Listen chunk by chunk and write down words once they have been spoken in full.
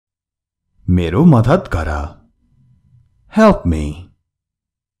मेरो मद्दत गर Help me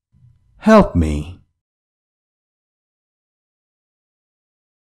Help me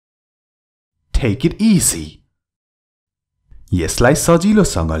Take it easy यसलाई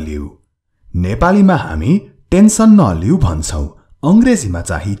सजिलोसँग लिऊ नेपालीमा हामी टेन्सन नलिऊ भन्छौं अंग्रेजीमा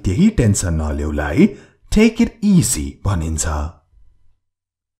चाहिँ त्यही टेन्सन नलिऊलाई Take it easy भनिन्छ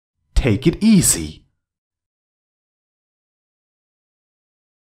Take it easy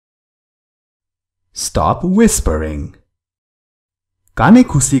Stop whispering काने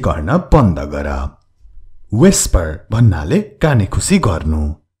खुसी गर्न बन्द गर Whisper भन्नाले काने खुसी गर्नु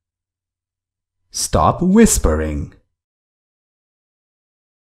Stop whispering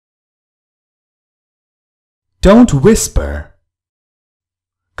Don't whisper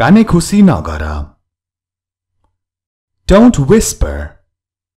काने खुसी नगर Don't whisper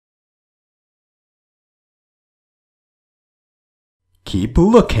Keep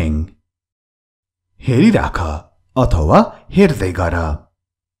looking हेरिराख अथवा हेर्दै गर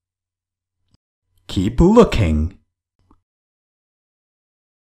Keep looking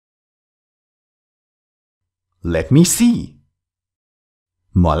Let me see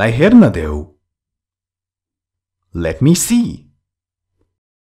मलाई हेर्न देऊ Let me see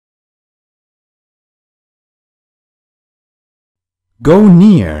Go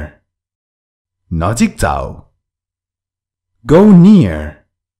near नजिक जाऊ Go near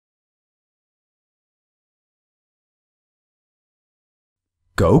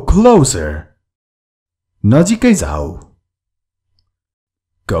Go closer नजिकै जाऊ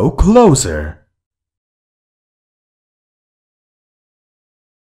Go closer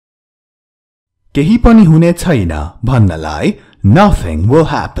केही पनि हुने छैन भन्नलाई Nothing will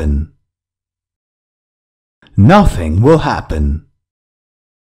happen Nothing will happen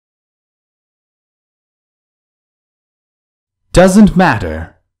Doesn't matter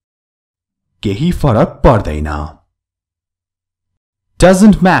केही फरक पर्दैन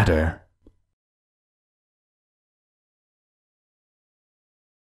Doesn't matter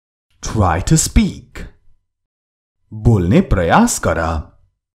Try to speak बोल्ने प्रयास गर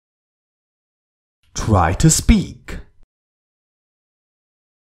Try to speak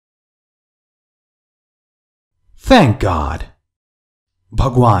Thank God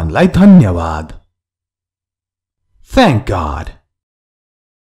भगवानलाई धन्यवाद Thank God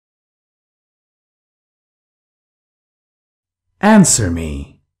Answer me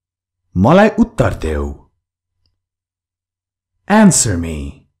मलाई उत्तर देऊ Answer me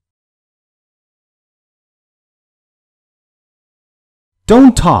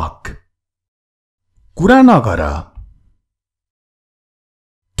Don't talk कुरा नगर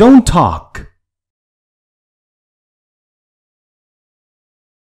Don't talk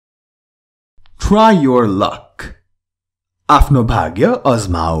Try your luck आफ्नो भाग्य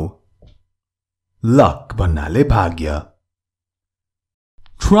अजमाऊ Luck भन्नाले भाग्य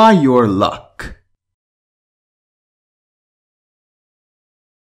Try your luck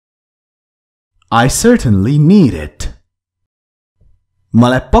I certainly need it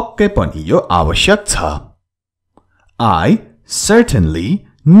मलाई पक्कै पनि यो आवश्यक छ I certainly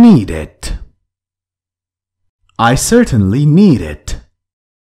need it I certainly need it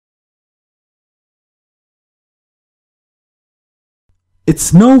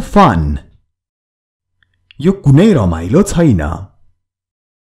It's no fun यो कुनै रमाइलो छैन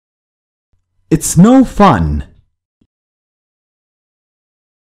It's no fun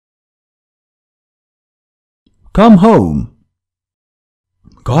Come home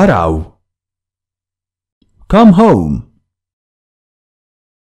घर आऊ Come home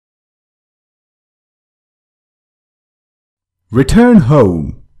Return home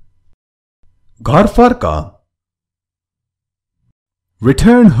घर फर्क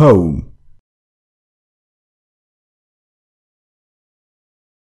Return home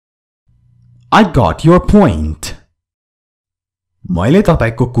I got your point मैले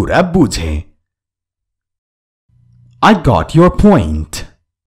तपाईको कुरा बुझे I got your point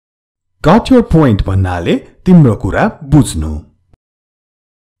Got your point भन्नाले तिम्रो कुरा बुझ्नु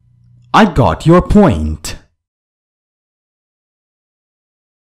I got your point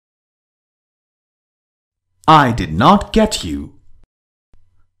I did not get you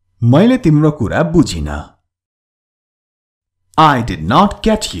मैले तिम्रो कुरा बुझिन I did not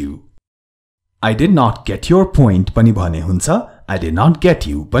get you I did not get your point पनि भने हुन्छ I did not get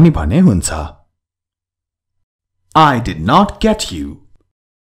you पनि भने हुन्छ I did not get you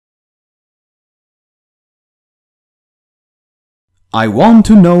I want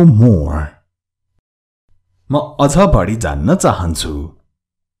to know more म अझ बढी जान्न चाहन्छु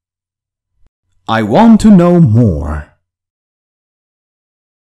I want to know more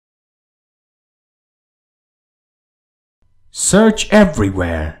Search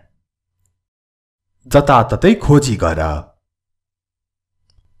everywhere. जताततै खोजी गर.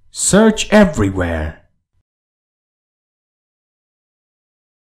 Search everywhere.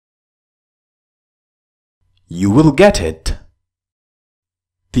 You will get it.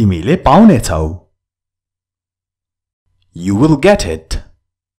 तिमीले पाउनेछौ. You will get it.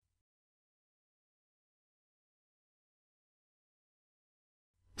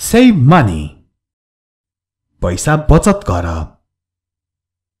 Save money. पैसा बचत गर.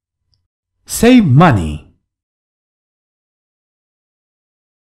 Save money.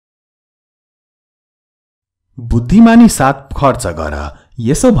 बुद्धिमानी साथ खर्च गर.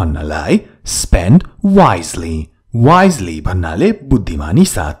 यसो भन्नलाई spend wisely. Wisely भन्नाले बुद्धिमानी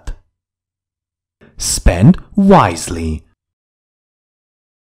साथ. Spend wisely.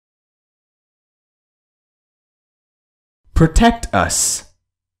 Protect us.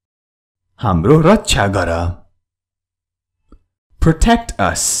 हाम्रो रक्षा गर. Protect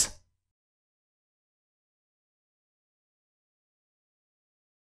us.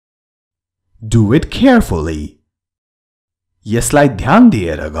 Do it carefully. यसलाई ध्यान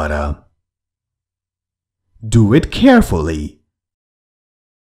दिएर गर. Do it carefully.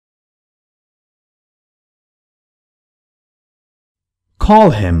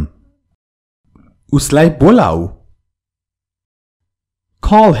 Call him. उसलाई बोलाऊ.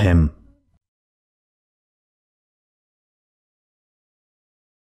 Call him.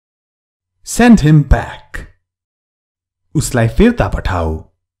 Send him back. उसलाई फिर्ता पठाऊ.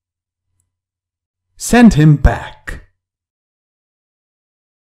 Send him back.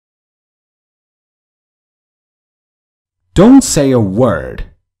 Don't say a word.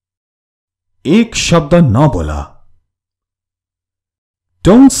 एक शब्द नबोला.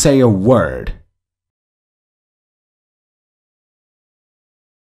 Don't say a word.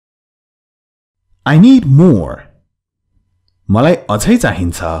 I need more. मलाई अझै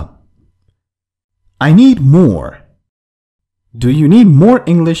चाहिन्छ. I need more. Do you need more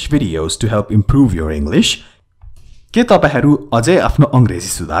English videos to help improve your English? के तपाईहरु अझै आफ्नो अंग्रेजी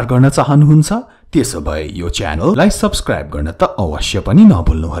सुधार गर्न चाहनुहुन्छ? त्यसो भए यो च्यानललाई सब्स्क्राइब गर्न त अवश्य पनि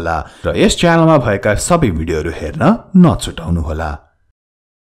नभुल्नु होला र यस च्यानलमा भएका सबै भिडियोहरु हेर्न नछुटाउनु होला.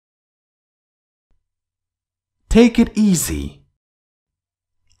 Take it easy.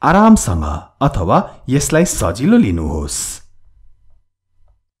 आरामसँग अथवा यसलाई सजिलो लिनुहोस्.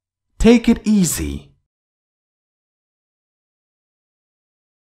 Take it easy.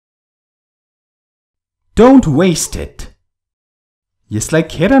 Don't waste it. यसलाई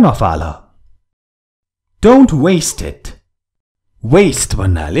खेर नफाल. Don't waste it. Waste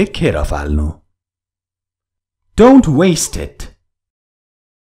भन्नाले खेर फाल्नु. Don't waste it.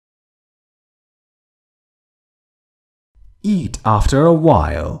 Eat after a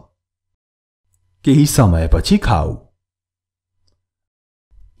while. केही समयपछि खाऊ.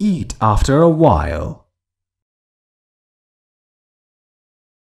 Eat after a while.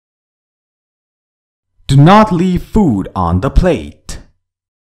 Do not leave food on the plate.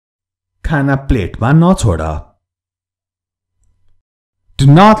 खाना प्लेटमा नछोड. Do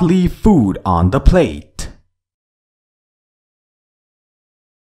not leave food on the plate.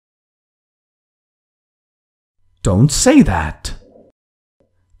 Don't say that.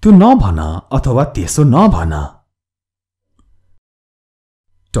 तू नभन अथवा त्यसो नभन.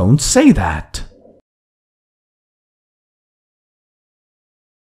 Don't say that.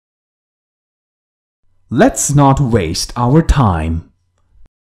 Let's not waste our time.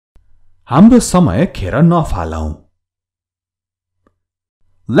 हाम्रो समय खेर नफालौं.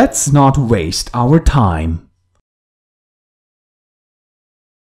 Let's not waste our time.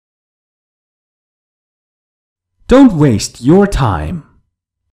 Don't waste your time.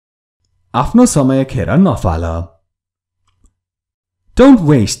 आफ्नो समय खेर नफाल. Don't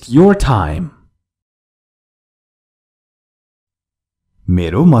waste your time.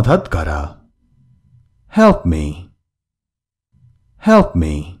 मेरो मद्दत गर. Help me. Help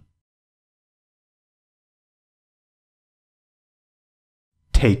me.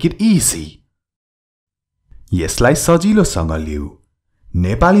 Take it easy. यसलाई सजिलोसँग लिऊ.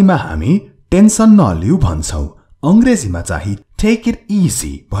 नेपालीमा हामी टेन्सन नलिऊ भन्छौं. अंग्रेजीमा चाहिँ take it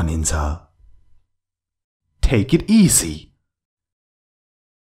easy भनिन्छ. Take it easy.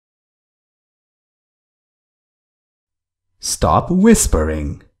 Stop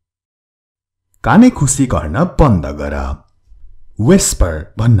whispering. काने खुसी गर्न बन्द गर. Whisper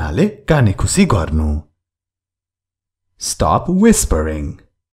भन्नाले काने खुसी गर्नु. Stop whispering.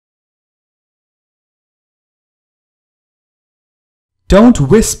 Don't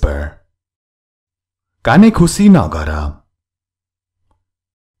whisper. काने खुसी नगर.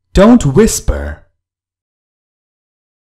 Don't whisper.